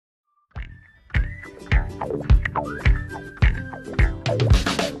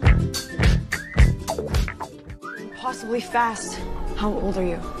Impossibly fast. How old are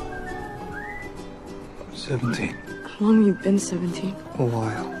you? 17. How long have you been 17? A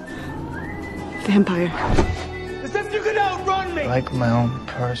while. Vampire. As if you could outrun me! I like my own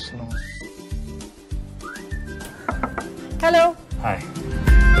personal. Hello. Hi.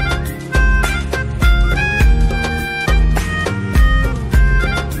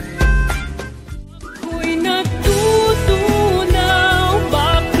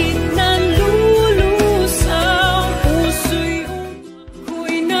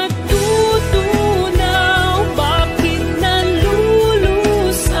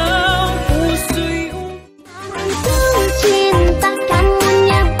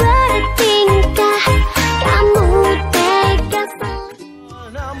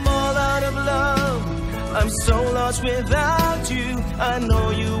 I'm so lost without you. I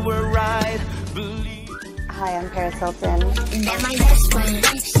know you were right. Believe. Hi, I'm Paris Hilton. That my best friend.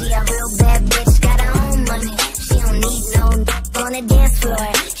 She a real bad bitch, got her own money. She don't need no on the dance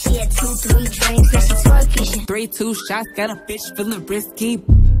floor. She had 2-3 drinks, now she twerking. 3-2 shots, got a bitch feeling risky.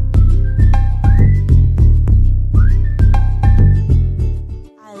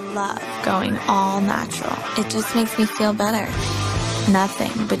 I love going all natural. It just makes me feel better.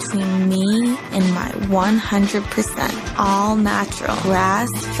 Nothing between me and my 100% all natural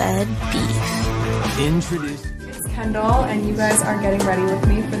grass-fed beef. Introduce. It's Kendall, and you guys are getting ready with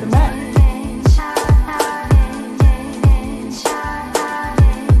me for the Met.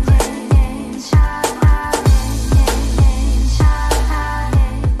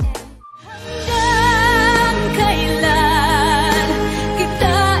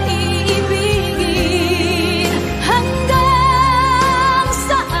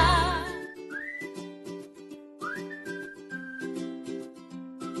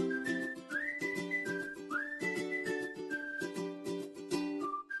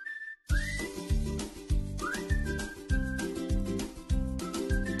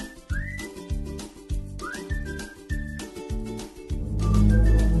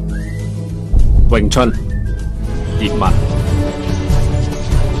 Wing Chun, Diệp Mặt.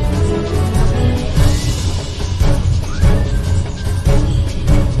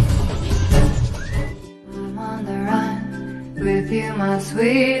 I'm on the run with you, my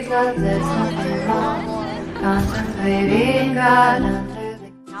sweet love. There's nothing wrong. Contemplating God under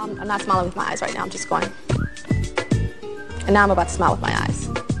the. I'm not smiling with my eyes right now. I'm just going. And now I'm about to smile with my eyes.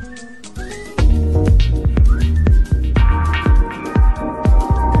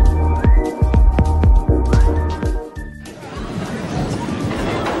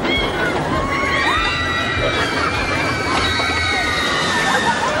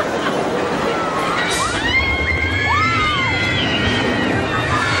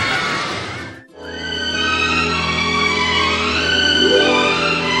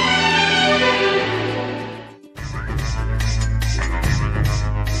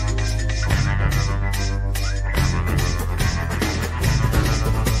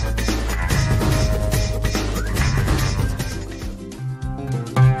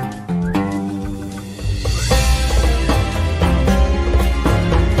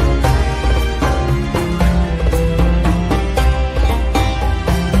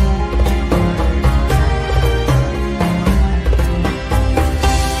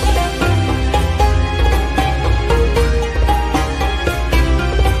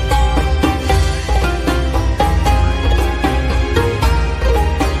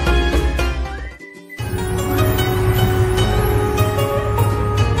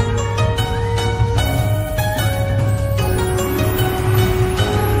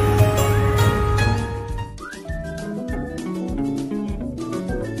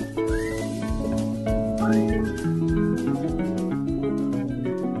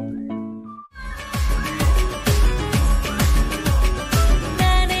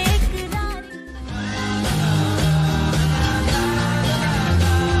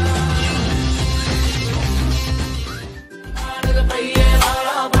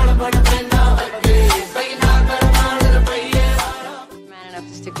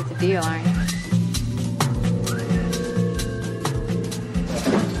 Stick with the deal, aren't you?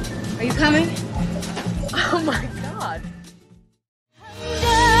 Are you coming? Oh my God.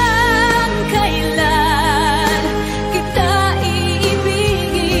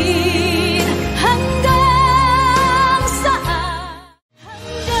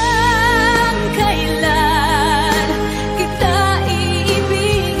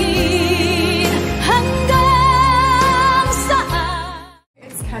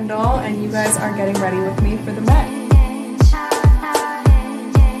 Kendall, and you guys are getting ready with me for the Met.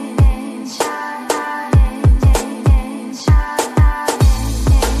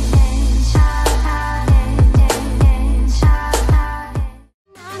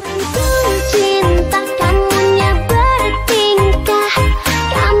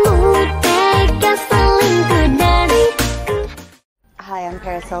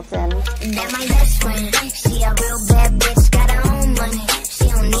 Hilton. That my best friend, she a real bad bitch, got her own money. She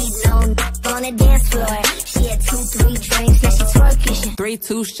don't need no on the dance floor. She had 2-3 drinks, now she twerking.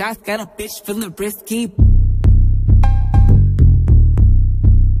 3-2 shots, got a bitch feeling risky.